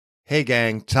Hey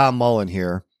gang, Tom Mullen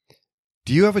here.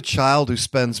 Do you have a child who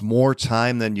spends more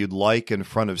time than you'd like in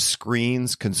front of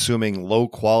screens consuming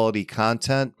low-quality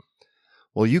content?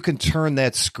 Well, you can turn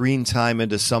that screen time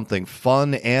into something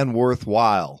fun and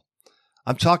worthwhile.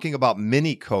 I'm talking about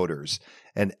Mini Coders,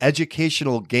 an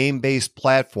educational game-based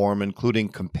platform including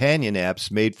companion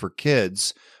apps made for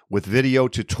kids with video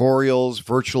tutorials,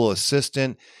 virtual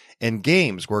assistant, and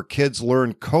games where kids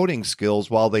learn coding skills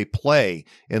while they play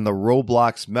in the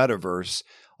Roblox metaverse,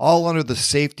 all under the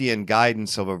safety and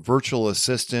guidance of a virtual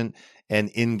assistant and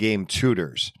in-game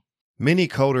tutors. Mini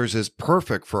Coders is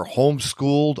perfect for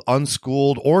homeschooled,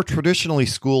 unschooled, or traditionally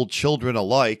schooled children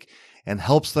alike and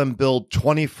helps them build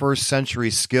 21st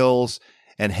century skills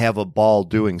and have a ball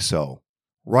doing so.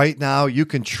 Right now, you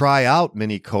can try out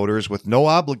Mini Coders with no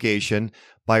obligation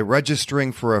by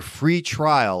registering for a free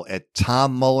trial at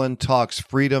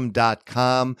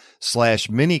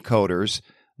tommullentalksfreedom.com/minicoders.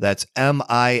 That's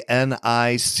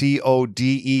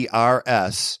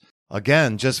MINICODERS.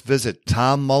 Again, just visit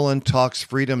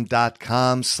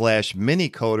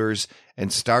tommullentalksfreedom.com/minicoders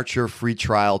and start your free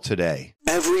trial today.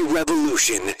 Every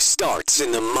revolution starts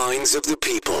in the minds of the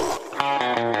people.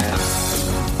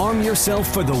 Arm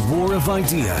yourself for the war of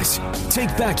ideas. Take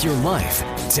back your life.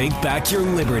 Take back your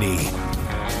liberty.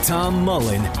 Tom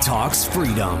Mullen Talks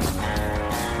Freedom.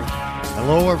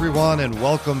 Hello, everyone, and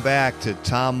welcome back to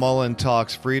Tom Mullen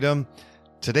Talks Freedom.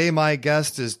 Today, my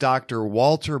guest is Dr.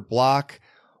 Walter Block.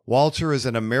 Walter is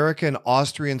an American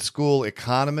Austrian school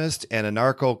economist and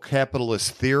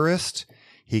anarcho-capitalist theorist.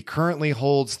 He currently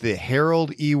holds the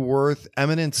Harold E. Wirth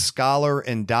Eminent Scholar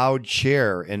Endowed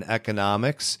Chair in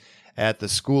Economics at the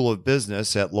School of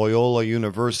Business at Loyola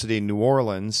University, New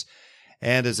Orleans,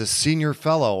 and is a senior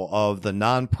fellow of the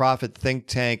nonprofit think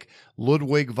tank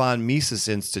Ludwig von Mises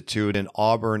Institute in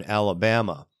Auburn,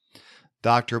 Alabama.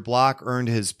 Dr. Block earned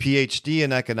his PhD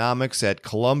in economics at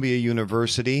Columbia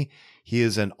University. He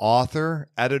is an author,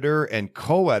 editor, and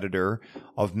co-editor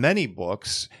of many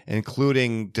books,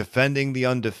 including Defending the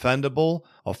Undefendable,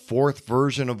 a fourth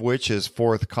version of which is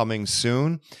forthcoming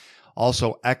soon.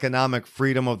 Also, Economic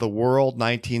Freedom of the World,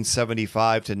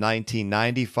 1975 to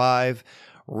 1995,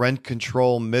 Rent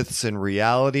Control, Myths and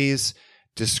Realities,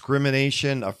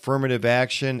 Discrimination, Affirmative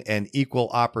Action, and Equal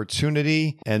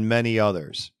Opportunity, and many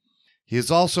others. He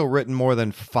has also written more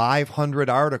than 500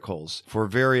 articles for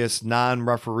various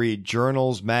non-refereed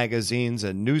journals, magazines,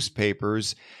 and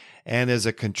newspapers, and is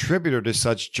a contributor to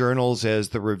such journals as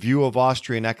the Review of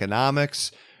Austrian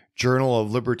Economics, Journal of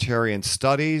Libertarian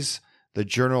Studies, the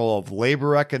Journal of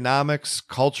Labor Economics,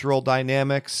 Cultural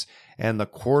Dynamics, and the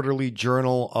Quarterly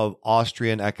Journal of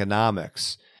Austrian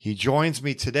Economics. He joins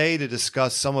me today to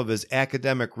discuss some of his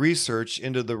academic research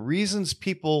into the reasons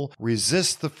people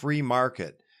resist the free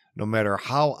market, no matter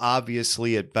how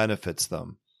obviously it benefits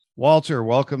them. Walter,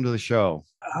 welcome to the show.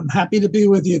 I'm happy to be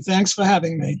with you. Thanks for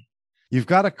having me. You've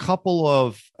got a couple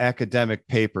of academic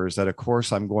papers that, of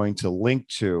course, I'm going to link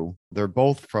to. They're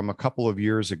both from a couple of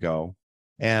years ago.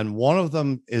 And one of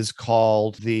them is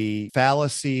called The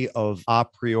Fallacy of A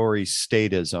Priori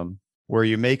Statism, where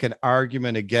you make an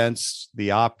argument against the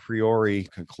a priori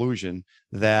conclusion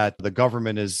that the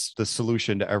government is the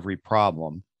solution to every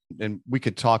problem. And we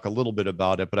could talk a little bit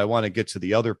about it, but I want to get to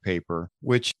the other paper,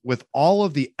 which with all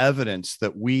of the evidence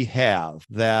that we have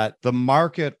that the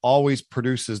market always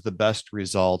produces the best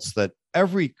results, that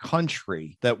every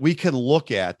country that we can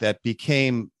look at that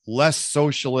became less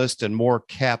socialist and more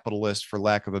capitalist, for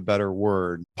lack of a better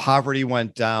word, poverty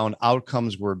went down,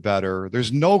 outcomes were better.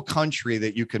 There's no country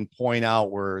that you can point out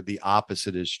where the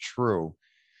opposite is true.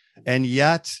 And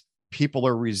yet, people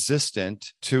are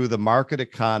resistant to the market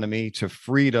economy, to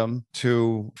freedom,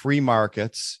 to free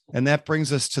markets. And that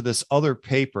brings us to this other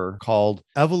paper called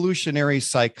Evolutionary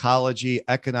Psychology,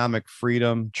 Economic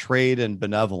Freedom, Trade, and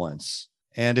Benevolence.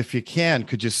 And if you can,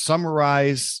 could you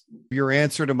summarize your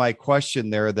answer to my question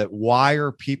there, that why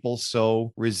are people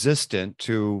so resistant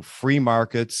to free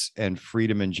markets and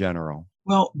freedom in general?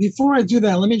 Well, before I do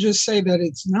that, let me just say that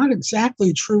it's not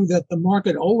exactly true that the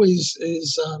market always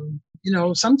is,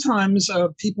 sometimes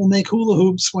people make hula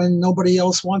hoops when nobody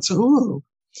else wants a hula hoop,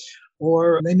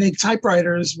 or they make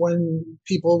typewriters when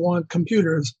people want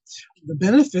computers. The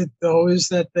benefit, though, is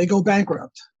that they go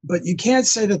bankrupt. But you can't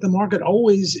say that the market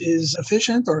always is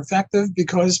efficient or effective,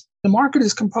 because the market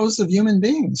is composed of human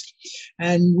beings.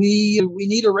 And we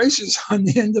need erasers on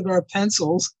the end of our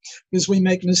pencils because we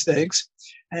make mistakes.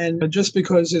 And just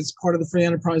because it's part of the free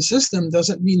enterprise system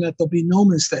doesn't mean that there'll be no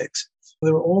mistakes.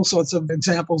 There are all sorts of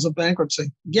examples of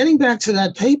bankruptcy. Getting back to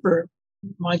that paper,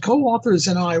 my co-authors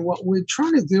and I, what we're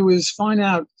trying to do is find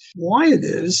out why it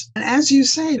is. And as you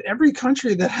say, every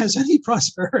country that has any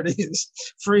prosperity is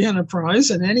free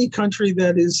enterprise, and any country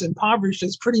that is impoverished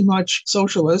is pretty much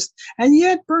socialist. And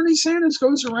yet Bernie Sanders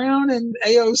goes around, and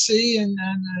AOC and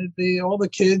all the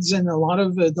kids and a lot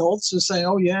of adults are saying,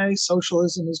 oh, yeah,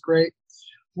 socialism is great.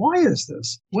 Why is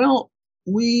this? Well,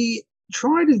 we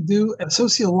try to do a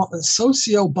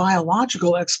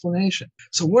sociobiological explanation.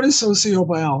 So what is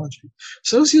sociobiology?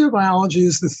 Sociobiology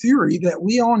is the theory that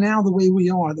we are now the way we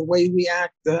are, the way we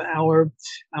act, our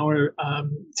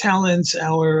talents,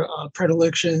 our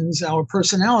predilections, our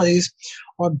personalities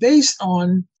are based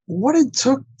on what it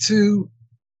took to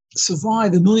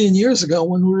survive 1 million years ago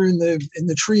when we were in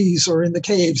the trees or in the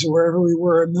caves or wherever we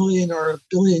were 1 million or 1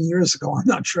 billion years ago. I'm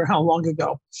not sure how long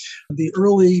ago, the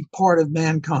early part of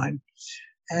mankind.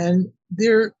 And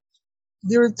there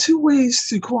are two ways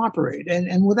to cooperate.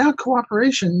 And without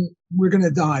cooperation, we're going to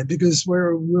die because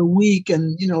we're weak.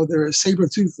 And, there are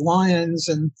saber-toothed lions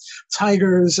and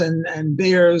tigers and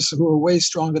bears who are way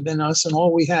stronger than us. And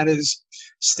all we had is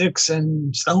sticks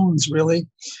and stones, really.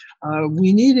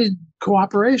 We needed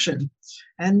cooperation.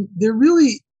 And there are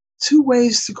really two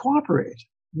ways to cooperate.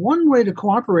 One way to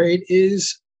cooperate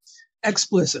is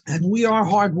explicit, and we are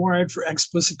hardwired for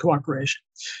explicit cooperation.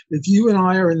 If you and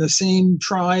I are in the same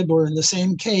tribe or in the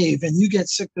same cave and you get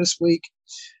sick this week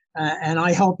and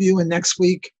I help you, and next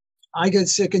week I get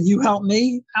sick and you help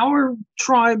me, our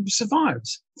tribe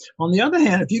survives. On the other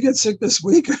hand, if you get sick this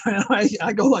week and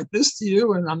I go like this to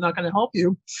you and I'm not going to help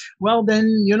you, well,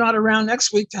 then you're not around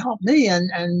next week to help me.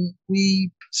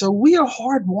 So we are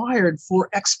hardwired for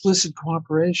explicit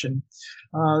cooperation.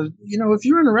 If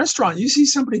you're in a restaurant, you see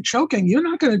somebody choking, you're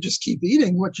not going to just keep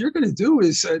eating. What you're going to do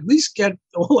is at least get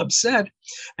all upset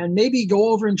and maybe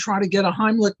go over and try to get a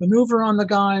Heimlich maneuver on the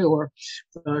guy or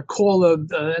call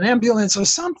an ambulance or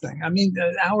something. I mean,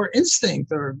 our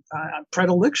instinct or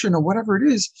predilection or whatever it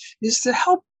is to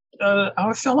help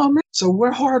our fellow men. So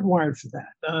we're hardwired for that.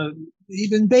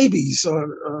 Even babies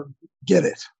get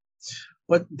it.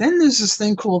 But then there's this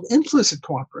thing called implicit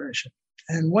cooperation.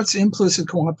 And what's implicit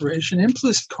cooperation?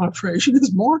 Implicit cooperation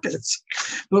is markets.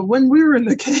 But when we were in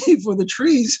the cave or the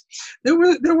trees, there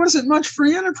wasn't much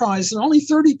free enterprise. There were only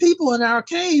 30 people in our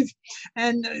cave.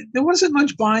 And there wasn't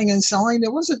much buying and selling.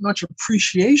 There wasn't much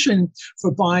appreciation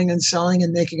for buying and selling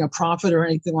and making a profit or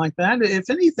anything like that. If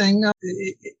anything,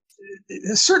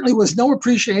 there certainly was no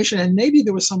appreciation, and maybe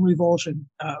there was some revulsion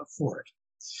for it.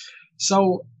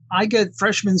 So I get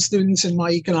freshman students in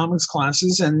my economics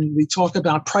classes, and we talk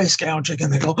about price gouging,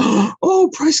 and they go, "Oh,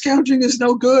 price gouging is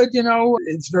no good.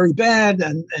 It's very bad."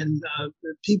 And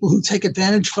people who take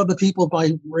advantage of other people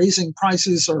by raising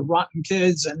prices are rotten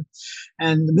kids. And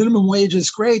the minimum wage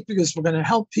is great because we're going to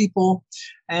help people.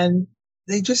 And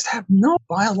they just have no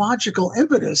biological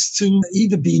impetus to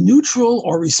either be neutral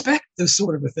or respect this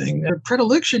sort of a thing. Their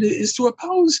predilection is to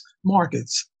oppose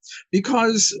markets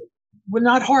because we're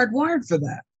not hardwired for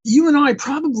that. You and I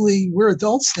we're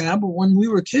adults now, but when we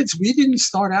were kids, we didn't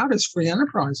start out as free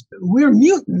enterprise. We're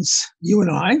mutants, you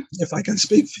and I, if I can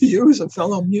speak for you as a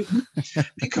fellow mutant,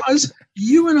 because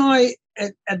you and I,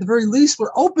 at the very least,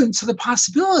 were open to the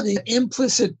possibility that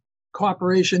implicit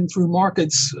cooperation through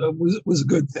markets was a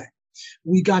good thing.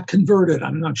 We got converted.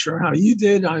 I'm not sure how you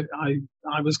did. I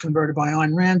was converted by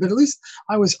Ayn Rand, but at least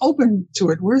I was open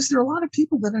to it. Whereas there are a lot of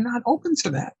people that are not open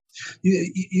to that.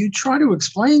 You try to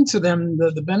explain to them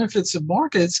the benefits of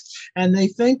markets, and they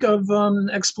think of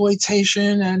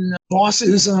exploitation and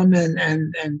bossism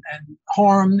and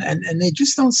harm, and they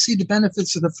just don't see the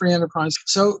benefits of the free enterprise.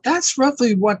 So that's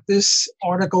roughly what this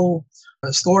article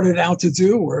started out to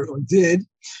do or did.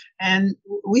 And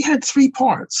we had 3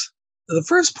 parts. The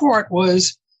first part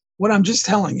was what I'm just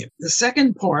telling you. The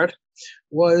second part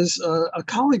was a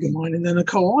colleague of mine and then a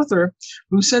co-author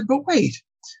who said, but wait,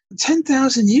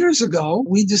 10,000 years ago,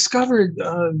 we discovered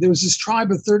there was this tribe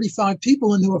of 35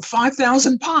 people and there were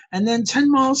 5,000 pots. And then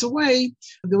 10 miles away,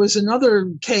 there was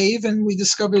another cave and we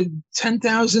discovered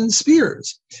 10,000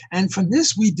 spears. And from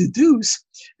this, we deduce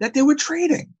that they were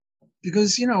trading.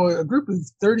 Because, a group of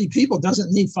 30 people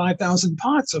doesn't need 5,000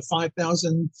 pots or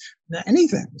 5,000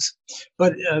 anythings.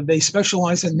 But they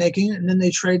specialize in making it, and then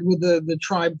they trade with the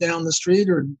tribe down the street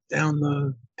or down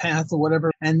the path or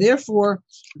whatever. And therefore,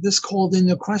 this called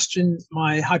into question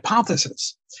my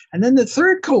hypothesis. And then the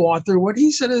third co-author, what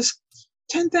he said is,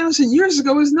 10,000 years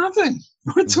ago is nothing.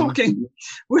 We're talking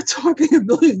 1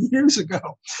 million years ago.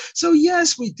 So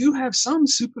yes, we do have some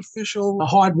superficial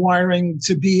hardwiring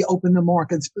to be open to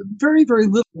markets, but very, very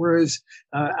little. Whereas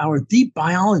our deep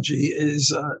biology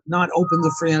is not open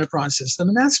to free enterprise system.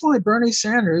 And that's why Bernie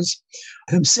Sanders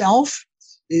himself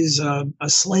is a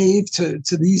slave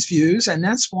to these views. And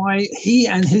that's why he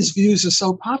and his views are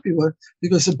so popular,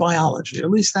 because of biology.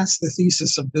 At least that's the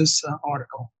thesis of this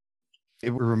article.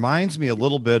 It reminds me a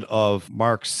little bit of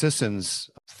Mark Sisson's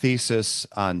thesis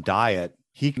on diet.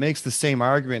 He makes the same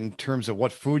argument in terms of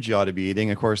what food you ought to be eating.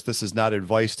 Of course, this is not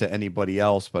advice to anybody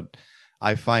else, but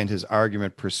I find his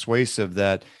argument persuasive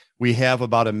that we have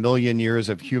about 1 million years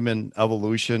of human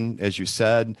evolution, as you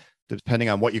said, depending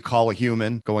on what you call a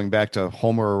human, going back to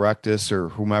Homo erectus or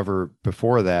whomever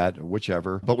before that, or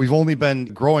whichever. But we've only been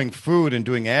growing food and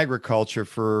doing agriculture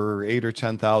for 8 or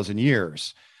 10,000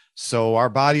 years. So our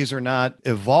bodies are not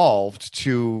evolved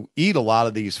to eat a lot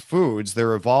of these foods.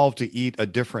 They're evolved to eat a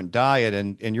different diet.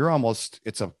 And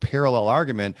it's a parallel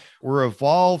argument. We're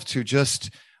evolved to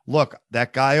just, look,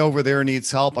 that guy over there needs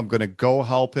help. I'm going to go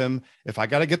help him. If I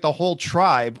got to get the whole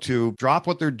tribe to drop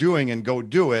what they're doing and go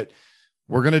do it,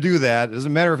 we're going to do that. It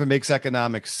doesn't matter if it makes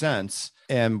economic sense.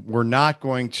 And we're not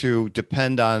going to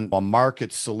depend on a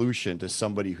market solution to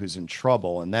somebody who's in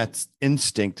trouble. And that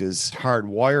instinct is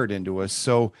hardwired into us.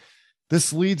 So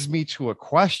this leads me to a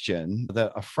question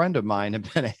that a friend of mine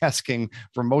had been asking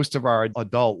for most of our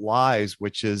adult lives,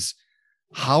 which is,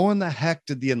 how in the heck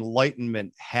did the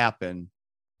Enlightenment happen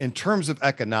in terms of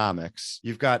economics?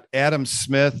 You've got Adam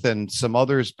Smith and some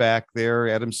others back there.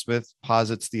 Adam Smith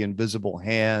posits the invisible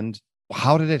hand.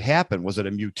 How did it happen? Was it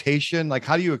a mutation? Like,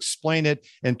 how do you explain it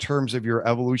in terms of your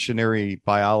evolutionary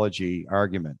biology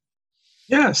argument?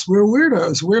 Yes, we're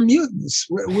weirdos. We're mutants.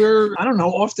 We're, I don't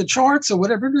know, off the charts or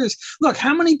whatever it is. Look,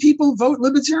 how many people vote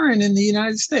libertarian in the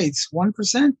United States? 1%,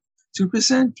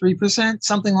 2%, 3%,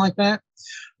 something like that.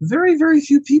 Very, very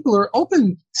few people are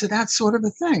open to that sort of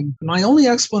a thing. My only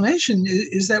explanation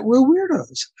is that we're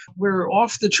weirdos. We're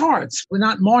off the charts. We're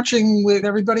not marching with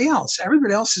everybody else.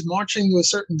 Everybody else is marching to a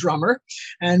certain drummer,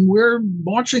 and we're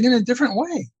marching in a different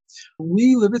way.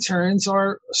 We libertarians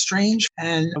are strange,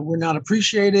 and we're not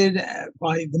appreciated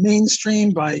by the mainstream,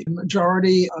 by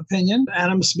majority opinion.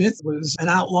 Adam Smith was an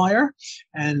outlier,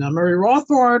 and Murray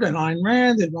Rothbard and Ayn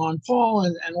Rand and Ron Paul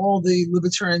and all the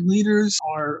libertarian leaders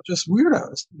are just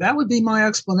weirdos. That would be my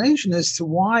explanation as to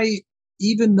why,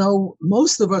 even though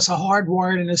most of us are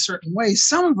hardwired in a certain way,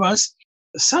 some of us,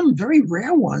 some very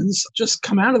rare ones, just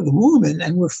come out of the womb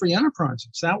and we're free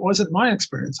enterprises. That wasn't my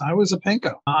experience. I was a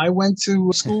pinko. I went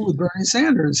to school with Bernie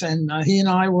Sanders, and he and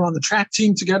I were on the track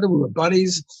team together. We were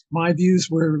buddies. My views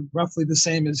were roughly the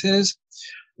same as his.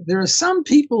 There are some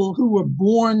people who were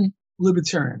born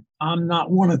libertarian. I'm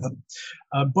not one of them.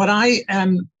 But I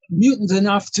am mutant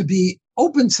enough to be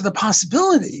open to the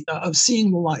possibility of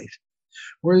seeing the light.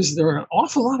 Whereas there are an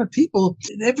awful lot of people,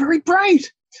 they're very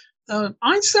bright.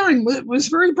 Einstein was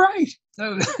very bright,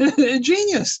 a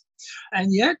genius.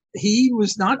 And yet he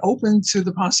was not open to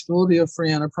the possibility of free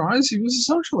enterprise. He was a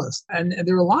socialist. And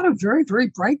there are a lot of very, very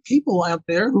bright people out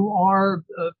there who are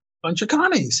a bunch of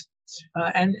commies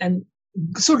and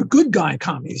sort of good guy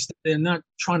commies. They're not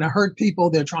trying to hurt people.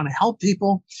 They're trying to help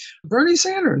people. Bernie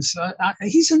Sanders,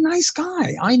 he's a nice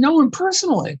guy. I know him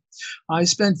personally. I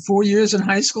spent 4 years in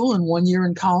high school and 1 year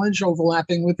in college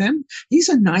overlapping with him. He's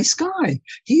a nice guy.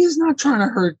 He is not trying to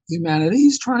hurt humanity.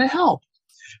 He's trying to help.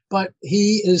 But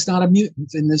he is not a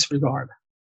mutant in this regard.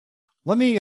 Let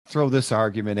me throw this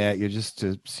argument at you just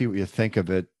to see what you think of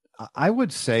it. I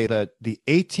would say that the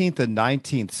 18th and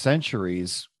 19th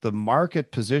centuries, the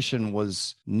market position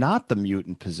was not the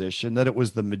mutant position, that it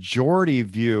was the majority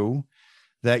view,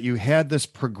 that you had this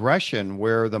progression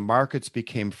where the markets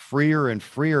became freer and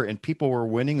freer and people were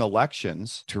winning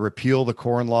elections to repeal the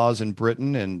Corn Laws in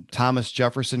Britain, and Thomas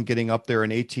Jefferson getting up there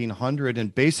in 1800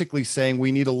 and basically saying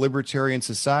we need a libertarian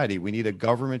society. We need a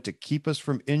government to keep us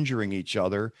from injuring each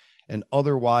other and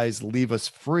otherwise leave us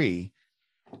free.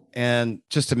 And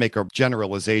just to make a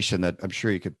generalization that I'm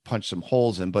sure you could punch some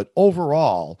holes in, but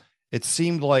overall, it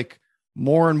seemed like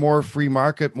more and more free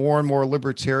market, more and more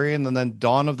libertarian, and then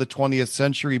dawn of the 20th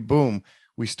century, boom,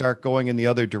 we start going in the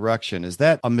other direction. Is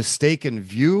that a mistaken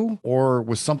view, or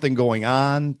was something going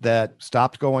on that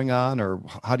stopped going on, or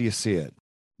how do you see it?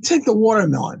 Take the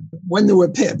watermelon when there were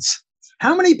pits.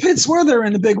 How many pits were there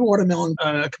in the big watermelon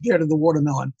compared to the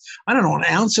watermelon? I don't know, an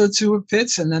ounce or two of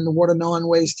pits, and then the watermelon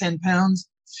weighs 10 pounds.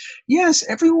 Yes,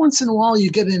 every once in a while you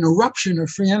get an eruption of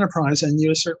free enterprise, and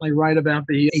you're certainly right about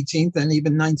the 18th and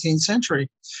even 19th century.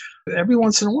 Every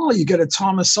once in a while you get a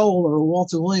Thomas Sowell or a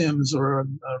Walter Williams or a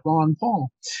Ron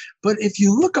Paul. But if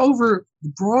you look over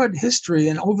broad history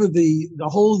and over the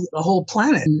whole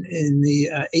planet in the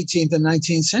 18th and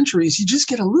 19th centuries, you just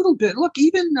get a little bit. Look,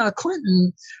 even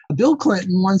Bill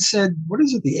Clinton once said, what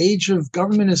is it, the age of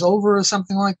government is over or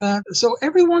something like that. So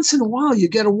every once in a while you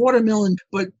get a watermelon,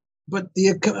 but but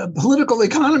the political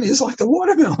economy is like the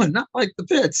watermelon, not like the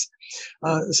pits.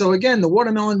 So again, the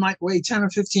watermelon might weigh 10 or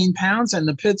 15 pounds and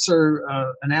the pits are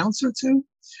an ounce or two.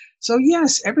 So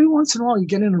yes, every once in a while you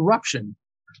get an eruption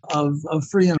of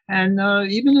freedom. And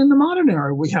even in the modern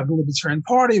era, we have the Libertarian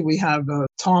Party, we have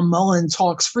Tom Mullen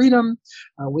Talks Freedom,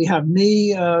 we have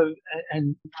me,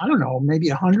 and I don't know, maybe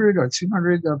 100 or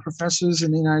 200 professors in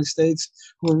the United States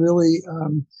who are really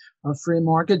a free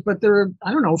market. But there are,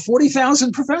 I don't know,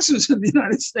 40,000 professors in the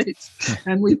United States,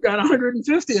 and we've got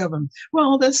 150 of them.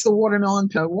 Well, that's the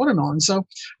watermelon. So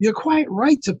you're quite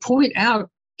right to point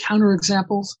out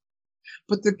counterexamples.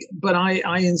 But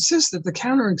I insist that the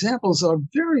counterexamples are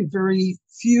very, very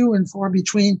few and far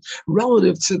between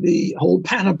relative to the whole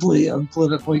panoply of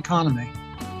political economy.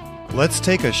 Let's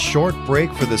take a short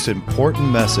break for this important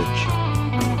message.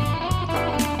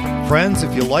 Friends,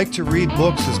 if you like to read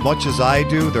books as much as I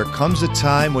do, there comes a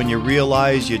time when you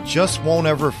realize you just won't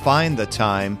ever find the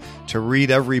time to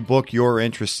read every book you're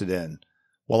interested in.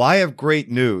 Well, I have great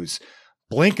news.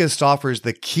 Blinkist offers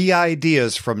the key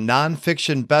ideas from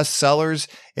nonfiction bestsellers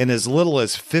in as little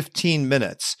as 15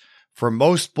 minutes. For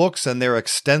most books and their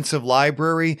extensive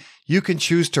library, you can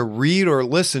choose to read or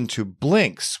listen to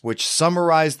Blinks, which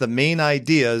summarize the main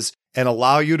ideas and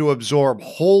allow you to absorb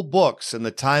whole books in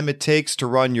the time it takes to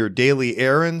run your daily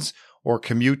errands or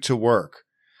commute to work.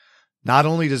 Not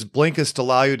only does Blinkist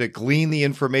allow you to glean the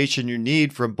information you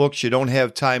need from books you don't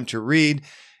have time to read,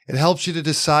 it helps you to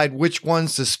decide which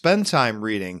ones to spend time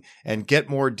reading and get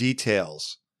more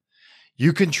details.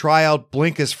 You can try out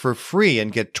Blinkist for free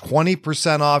and get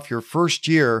 20% off your first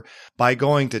year by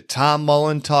going to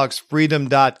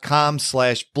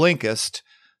tommullentalksfreedom.com/Blinkist,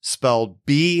 spelled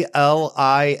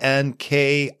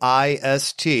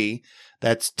BLINKIST.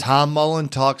 That's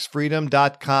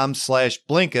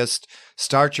tommullentalksfreedom.com/Blinkist.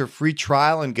 Start your free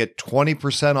trial and get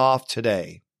 20% off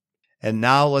today. And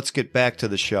now let's get back to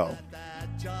the show.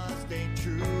 Just ain't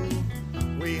true.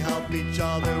 We help each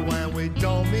other when we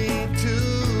don't mean to.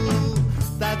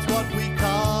 That's what we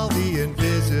call the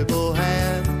invisible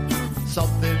hand.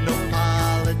 Something no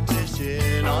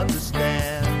politician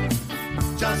understands.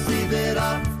 Just leave it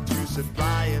up to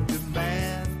supply and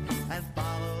demand and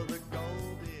follow the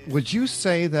golden. Would you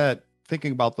say that,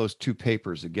 thinking about those two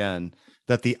papers again,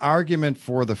 that the argument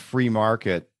for the free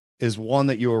market is one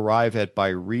that you arrive at by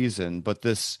reason, but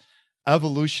this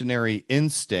evolutionary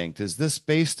instinct, is this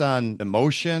based on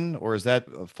emotion, or is that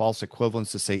a false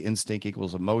equivalence to say instinct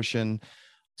equals emotion?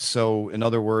 So in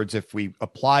other words, if we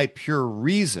apply pure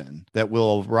reason, that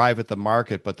we'll arrive at the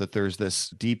market, but that there's this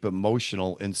deep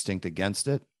emotional instinct against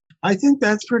it? I think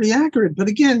that's pretty accurate. But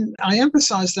again, I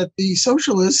emphasize that the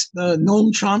socialists,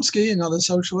 Noam Chomsky and other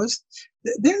socialists,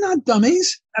 they're not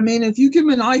dummies. I mean, if you give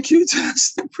them an IQ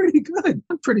test, they're pretty good.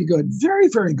 Very,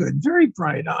 very good. Very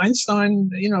bright.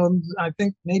 Einstein, I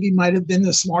think maybe might have been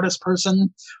the smartest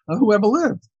person who ever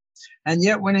lived. And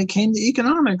yet when it came to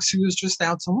economics, he was just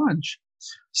out to lunch.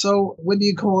 So whether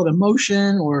you call it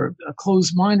emotion or a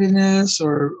closed-mindedness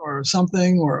or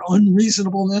something, or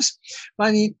unreasonableness,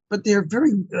 but they're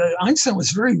very, Einstein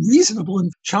was very reasonable, and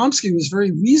Chomsky was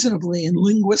very reasonably in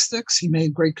linguistics. He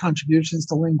made great contributions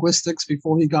to linguistics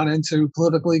before he got into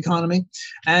political economy.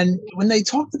 And when they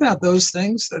talked about those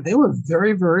things, they were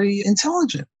very, very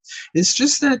intelligent. It's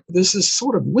just that there's this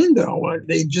sort of window where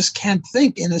they just can't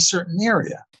think in a certain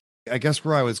area. I guess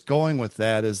where I was going with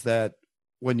that is that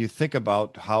when you think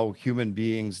about how human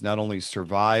beings not only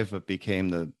survived, but became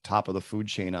the top of the food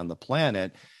chain on the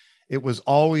planet, it was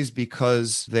always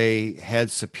because they had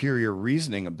superior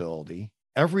reasoning ability.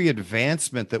 Every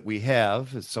advancement that we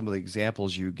have, as some of the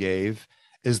examples you gave,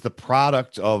 is the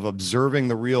product of observing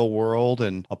the real world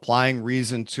and applying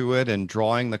reason to it and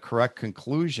drawing the correct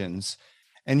conclusions.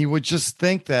 And you would just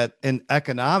think that in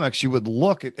economics, you would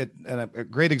look at and a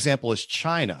great example is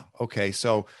China. Okay,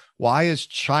 so why is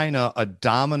China a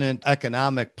dominant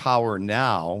economic power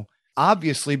now?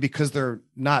 Obviously, because they're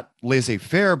not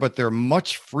laissez-faire, but they're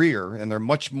much freer and they're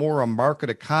much more a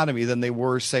market economy than they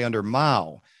were, say, under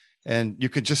Mao. And you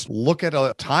could just look at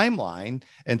a timeline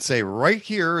and say, right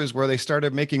here is where they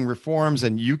started making reforms,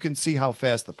 and you can see how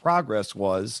fast the progress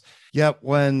was. Yet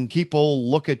when people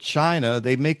look at China,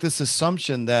 they make this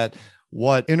assumption that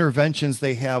what interventions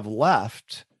they have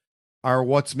left are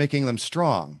what's making them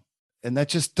strong. And that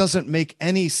just doesn't make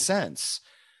any sense.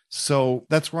 So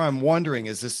that's where I'm wondering,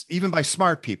 is this even by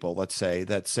smart people, let's say,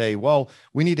 that say, well,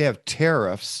 we need to have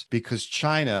tariffs because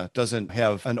China doesn't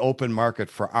have an open market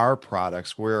for our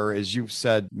products, where, as you've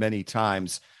said many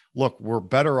times, look, we're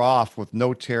better off with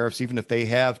no tariffs, even if they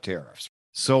have tariffs.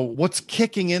 So what's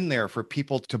kicking in there for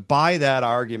people to buy that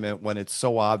argument when it's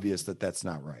so obvious that that's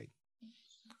not right?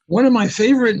 One of my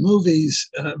favorite movies,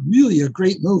 really a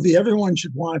great movie everyone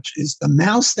should watch, is The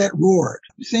Mouse That Roared.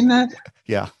 You seen that?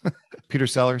 Yeah. Peter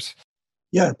Sellers.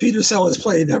 Yeah, Peter Sellers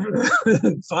played 5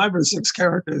 or 6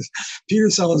 characters. Peter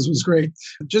Sellers was great.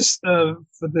 Just for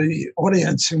the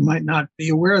audience who might not be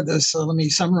aware of this, let me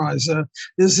summarize.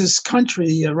 There's this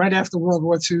country right after World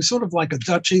War II, sort of like a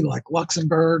duchy, like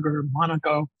Luxembourg or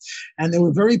Monaco, and they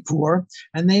were very poor.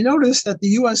 And they noticed that the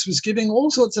U.S. was giving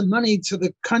all sorts of money to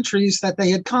the countries that they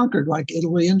had conquered, like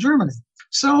Italy and Germany.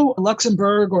 So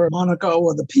Luxembourg or Monaco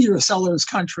or the Peter Sellers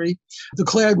country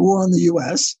declared war on the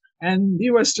U.S., and the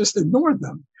U.S. just ignored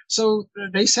them. So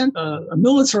they sent a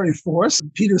military force.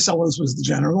 Peter Sellers was the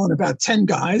general, and about 10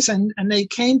 guys, and they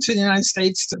came to the United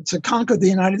States to conquer the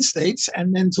United States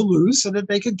and then to lose so that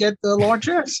they could get the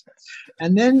largesse.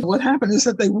 And then what happened is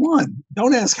that they won.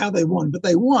 Don't ask how they won, but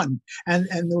they won. And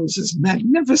there was this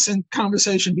magnificent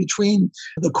conversation between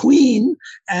the Queen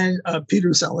and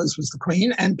Peter Sellers was the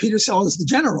Queen, and Peter Sellers the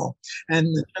general. And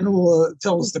the general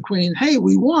tells the Queen, "Hey,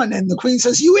 we won." And the Queen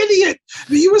says, "You idiot!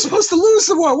 You were supposed to lose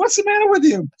the war. What's the matter with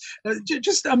you?"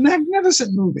 Just a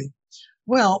magnificent movie.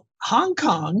 Well, Hong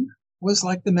Kong was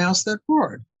like the mouse that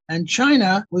roared, and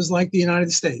China was like the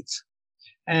United States.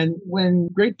 And when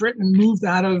Great Britain moved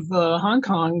out of Hong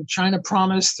Kong, China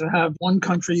promised to have one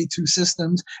country, two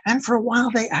systems. And for a while,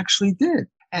 they actually did.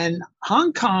 And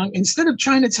Hong Kong, instead of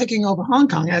China taking over Hong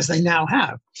Kong, as they now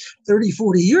have, 30,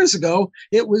 40 years ago,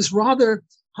 it was rather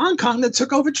Hong Kong that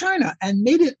took over China and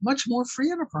made it much more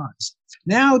free enterprise.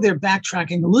 Now they're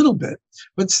backtracking a little bit,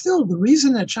 but still the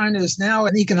reason that China is now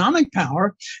an economic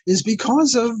power is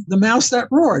because of the mouse that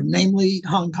roared, namely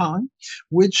Hong Kong,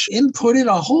 which inputted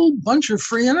a whole bunch of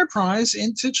free enterprise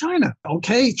into China.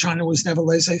 Okay, China was never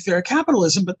laissez-faire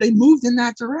capitalism, but they moved in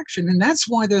that direction. And that's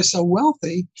why they're so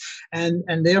wealthy and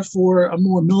therefore a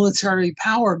more military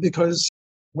power, because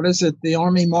what is it? The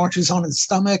army marches on its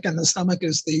stomach, and the stomach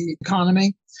is the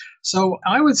economy. So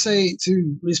I would say,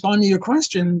 to respond to your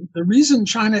question, the reason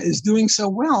China is doing so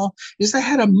well is they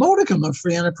had a modicum of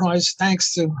free enterprise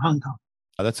thanks to Hong Kong.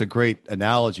 That's a great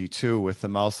analogy, too, with The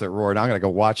Mouse That Roared. I'm going to go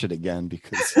watch it again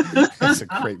because it's a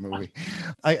great movie.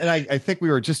 I think we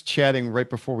were just chatting right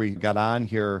before we got on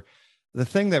here. The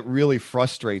thing that really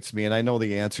frustrates me, and I know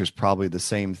the answer is probably the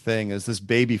same thing, is this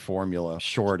baby formula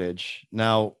shortage.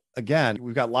 Now, again,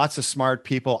 we've got lots of smart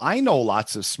people. I know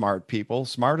lots of smart people,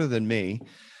 smarter than me,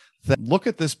 that look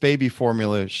at this baby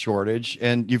formula shortage.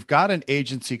 And you've got an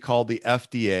agency called the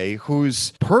FDA,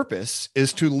 whose purpose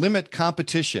is to limit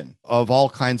competition of all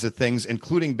kinds of things,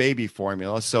 including baby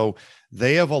formula. So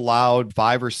they have allowed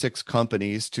 5 or 6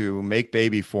 companies to make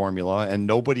baby formula and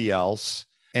nobody else.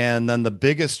 And then the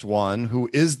biggest one, who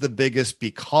is the biggest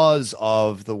because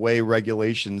of the way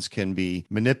regulations can be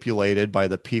manipulated by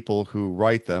the people who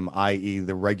write them, i.e.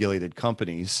 the regulated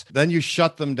companies, then you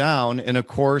shut them down. And of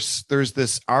course, there's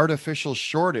this artificial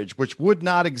shortage, which would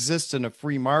not exist in a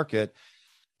free market.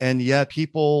 And yet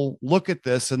people look at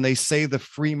this and they say the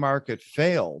free market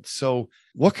failed. So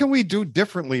what can we do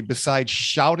differently besides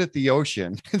shout at the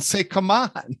ocean and say, come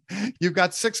on, you've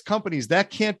got 6 companies.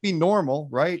 That can't be normal,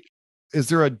 right? Is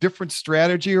there a different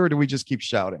strategy, or do we just keep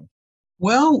shouting?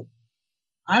 Well,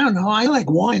 I don't know. I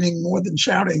like whining more than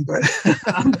shouting, but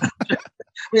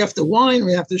we have to whine,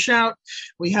 we have to shout,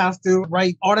 we have to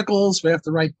write articles, we have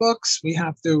to write books, we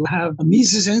have to have a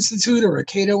Mises Institute or a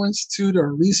Cato Institute or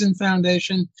a Reason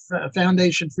Foundation,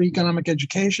 Foundation for Economic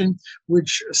Education,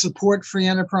 which support free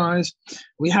enterprise.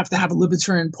 We have to have a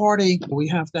Libertarian Party. We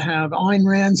have to have Ayn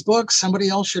Rand's books. Somebody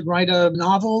else should write a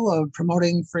novel of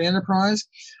promoting free enterprise.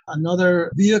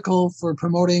 Another vehicle for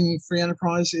promoting free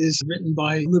enterprise is written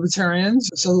by libertarians.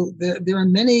 So there are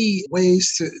many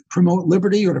ways to promote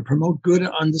liberty or to promote good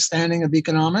understanding of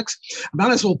economics. I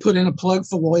might as well put in a plug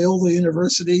for Loyola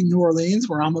University, New Orleans,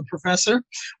 where I'm a professor.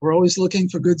 We're always looking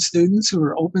for good students who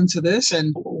are open to this.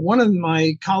 And one of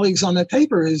my colleagues on that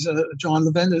paper is John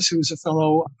Levendis, who's a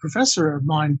fellow professor of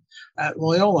mine at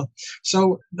Loyola.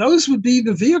 So those would be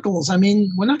the vehicles. I mean,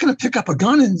 we're not going to pick up a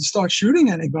gun and start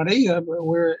shooting anybody.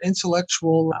 We're an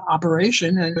intellectual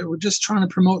operation, and we're just trying to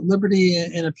promote liberty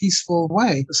in a peaceful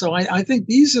way. So I think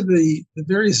these are the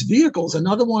various vehicles.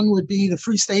 Another one would be the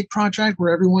Free State Project,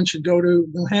 where everyone should go to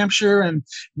New Hampshire, and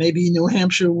maybe New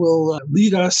Hampshire will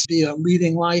lead us, be a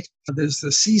leading light. There's the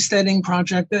Seasteading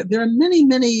Project. There are many,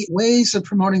 many ways of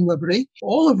promoting liberty,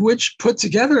 all of which put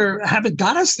together haven't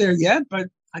got us there yet, but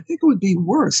I think it would be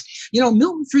worse. You know,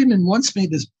 Milton Friedman once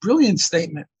made this brilliant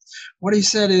statement. What he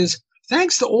said is,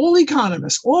 thanks to all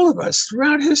economists, all of us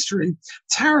throughout history,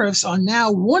 tariffs are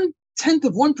now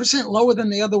 0.1% lower than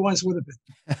they otherwise would have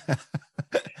been.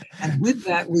 And with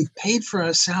that, we've paid for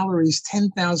our salaries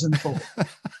 10,000-fold.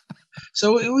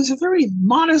 So it was a very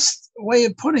modest way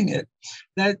of putting it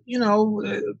that,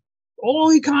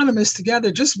 all economists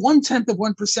together, just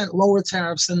 0.1% lower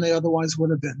tariffs than they otherwise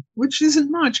would have been, which isn't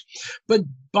much. But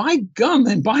by gum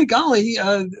and by golly,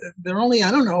 there are only,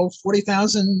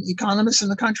 40,000 economists in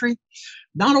the country.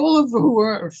 Not all of who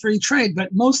are free trade, but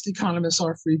most economists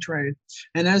are free trade.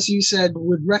 And as you said,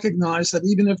 would recognize that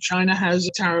even if China has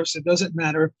tariffs, it doesn't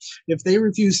matter. If they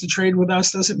refuse to trade with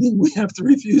us, doesn't mean we have to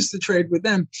refuse to trade with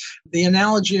them. The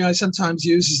analogy I sometimes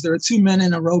use is there are two men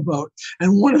in a rowboat,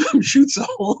 and one of them shoots a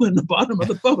hole in the bottom of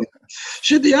the boat.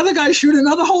 Should the other guy shoot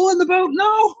another hole in the boat?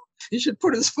 No. He should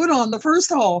put his foot on the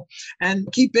first hole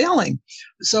and keep bailing.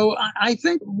 So I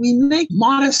think we make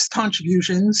modest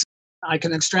contributions. I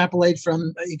can extrapolate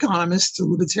from economists to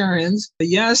libertarians.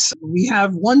 Yes, we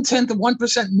have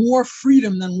 0.1% more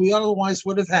freedom than we otherwise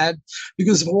would have had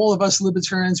because of all of us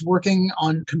libertarians working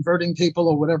on converting people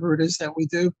or whatever it is that we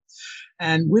do.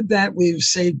 And with that, we've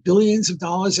saved billions of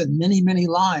dollars and many, many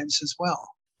lives as well.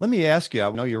 Let me ask you,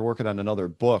 I know you're working on another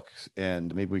book,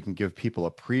 and maybe we can give people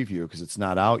a preview because it's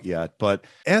not out yet, but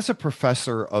as a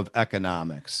professor of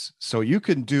economics, so you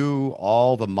can do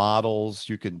all the models,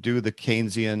 you can do the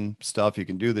Keynesian stuff, you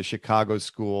can do the Chicago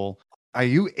School. Are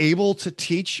you able to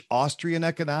teach Austrian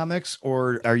economics,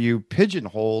 or are you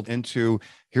pigeonholed into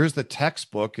here's the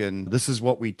textbook and this is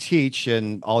what we teach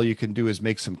and all you can do is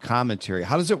make some commentary?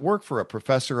 How does it work for a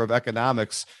professor of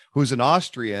economics who's an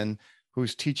Austrian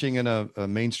who's teaching in a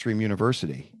mainstream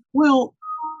university? Well,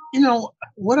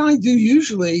 what I do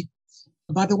usually,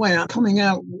 by the way, I'm coming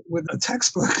out with a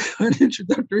textbook, an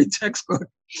introductory textbook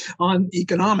on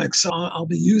economics. So I'll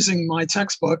be using my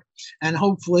textbook and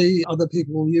hopefully other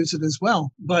people will use it as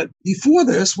well. But before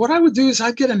this, what I would do is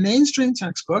I'd get a mainstream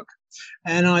textbook.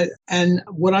 And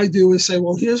what I do is say,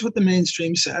 well, here's what the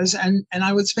mainstream says. And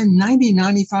I would spend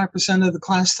 95% of the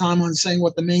class time on saying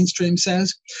what the mainstream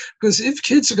says. Because if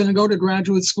kids are going to go to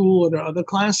graduate school or to other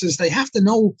classes, they have to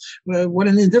know what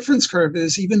an indifference curve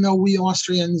is, even though we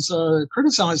Austrians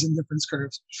criticize indifference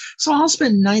curves. So I'll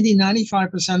spend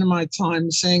 95% of my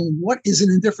time saying, what is an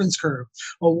indifference curve?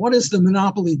 Or what is the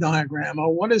monopoly diagram?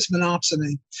 Or what is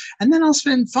monopsony? And then I'll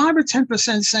spend 5 or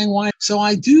 10% saying why. So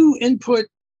I do input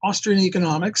Austrian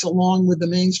economics along with the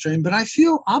mainstream, but I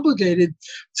feel obligated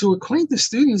to acquaint the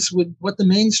students with what the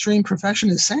mainstream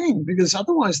profession is saying, because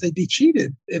otherwise they'd be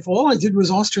cheated. If all I did was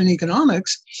Austrian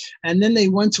economics and then they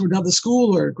went to another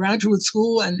school or graduate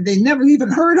school and they never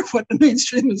even heard of what the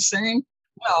mainstream is saying,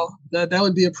 well, that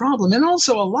would be a problem. And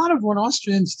also a lot of what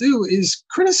Austrians do is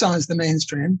criticize the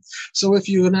mainstream. So if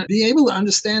you're going to be able to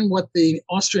understand what the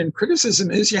Austrian criticism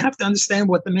is, you have to understand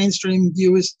what the mainstream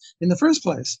view is in the first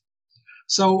place.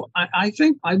 So I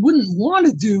think I wouldn't want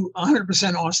to do 100%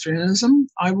 Austrianism.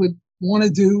 I would want to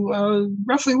do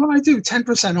roughly what I do, 10%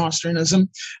 Austrianism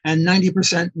and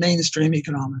 90% mainstream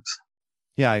economics.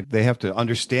 Yeah, they have to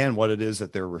understand what it is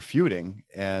that they're refuting.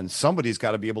 And somebody's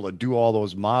got to be able to do all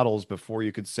those models before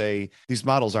you could say, these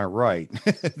models aren't right.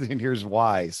 And here's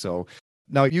why. So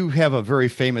now you have a very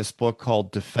famous book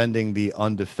called Defending the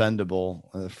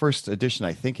Undefendable. The first edition,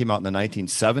 I think, came out in the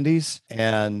 1970s.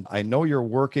 And I know you're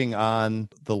working on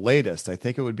the latest. I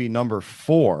think it would be number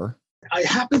 4. I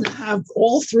happen to have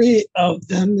all 3 of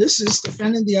them. This is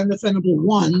Defending the Undefendable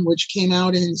 1, which came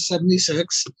out in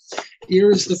 76.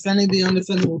 Here is Defending the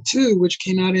Undefendable 2, which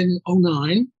came out in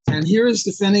 09. And here is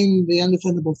Defending the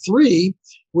Undefendable 3,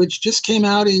 which just came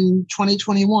out in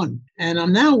 2021. And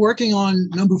I'm now working on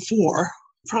number 4.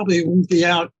 Probably won't be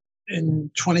out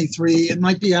in 23. It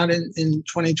might be out in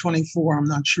 2024. I'm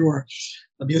not sure,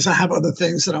 because I have other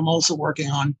things that I'm also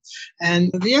working on.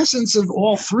 And the essence of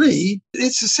all 3,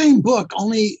 it's the same book,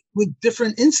 only with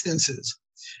different instances.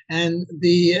 And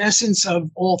the essence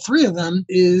of all 3 of them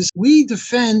is we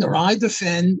defend, or I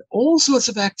defend, all sorts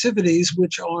of activities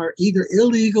which are either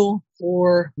illegal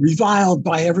or reviled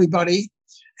by everybody,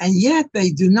 and yet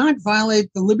they do not violate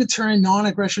the libertarian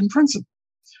non-aggression principle.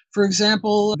 For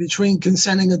example, between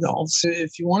consenting adults,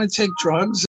 if you want to take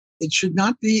drugs, it should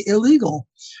not be illegal.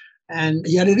 And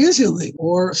yet it is illegal.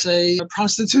 Or say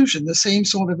prostitution, the same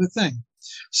sort of a thing.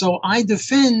 So I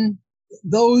defend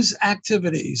those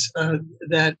activities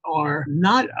that are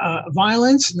not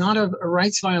violence, not a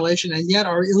rights violation, and yet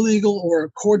are illegal or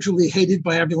cordially hated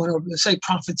by everyone, or say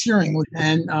profiteering.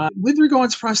 And with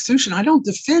regards to prostitution, I don't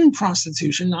defend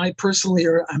prostitution. I personally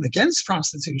am against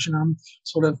prostitution. I'm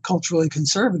sort of culturally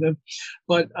conservative.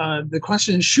 But the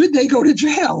question is, should they go to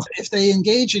jail if they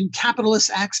engage in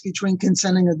capitalist acts between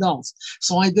consenting adults?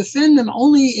 So I defend them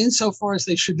only insofar as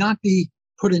they should not be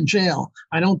put in jail.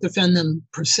 I don't defend them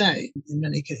per se in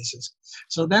many cases.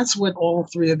 So that's what all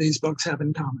 3 of these books have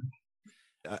in common.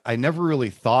 I never really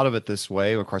thought of it this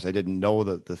way. Of course, I didn't know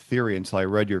the theory until I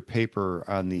read your paper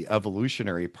on the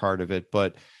evolutionary part of it.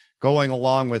 But going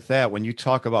along with that, when you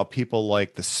talk about people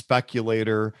like the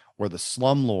speculator or the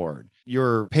slumlord,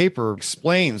 your paper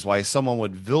explains why someone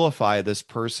would vilify this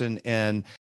person and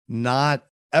not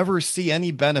ever see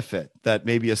any benefit that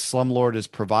maybe a slumlord is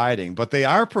providing, but they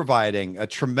are providing a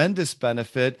tremendous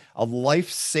benefit, a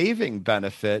life-saving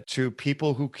benefit to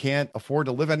people who can't afford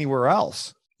to live anywhere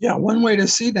else. Yeah, one way to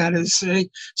see that is say,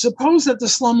 suppose that the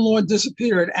slumlord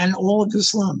disappeared and all of the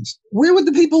slums. Where would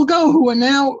the people go who are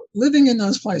now living in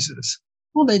those places?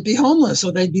 Well, they'd be homeless,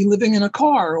 or they'd be living in a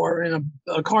car or in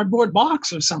a cardboard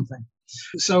box or something.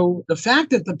 So the fact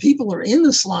that the people are in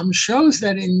the slums shows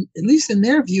that, at least in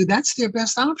their view, that's their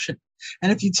best option.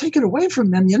 And if you take it away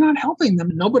from them, you're not helping them.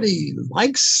 Nobody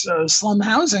likes slum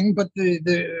housing, but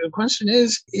the question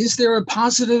is there a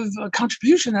positive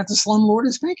contribution that the slumlord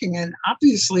is making? And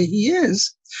obviously he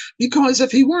is, because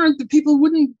if he weren't, the people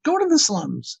wouldn't go to the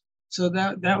slums. So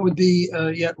that would be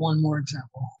yet one more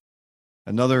example.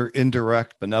 Another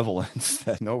indirect benevolence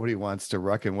that nobody wants to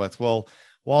reckon with. Well,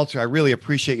 Walter, I really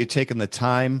appreciate you taking the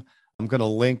time. I'm going to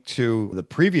link to the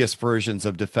previous versions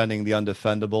of Defending the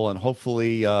Undefendable, and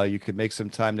hopefully you could make some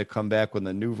time to come back when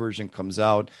the new version comes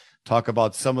out, talk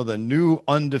about some of the new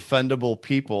undefendable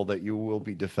people that you will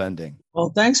be defending.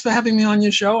 Well, thanks for having me on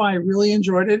your show. I really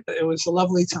enjoyed it. It was a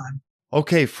lovely time.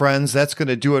 Okay, friends, that's going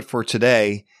to do it for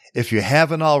today. If you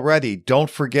haven't already, don't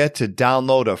forget to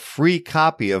download a free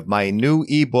copy of my new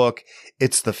ebook,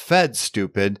 It's the Fed,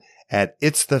 Stupid, at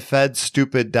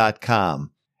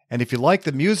itsthefedstupid.com. And if you like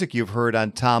the music you've heard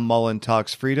on Tom Mullen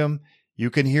Talks Freedom, you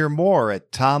can hear more at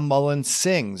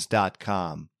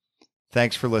tommullensings.com.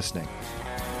 Thanks for listening.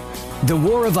 The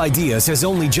war of ideas has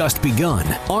only just begun.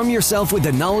 Arm yourself with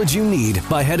the knowledge you need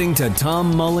by heading to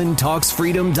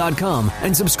tommullentalksfreedom.com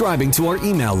and subscribing to our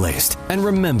email list. And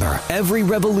remember, every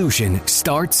revolution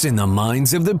starts in the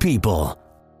minds of the people.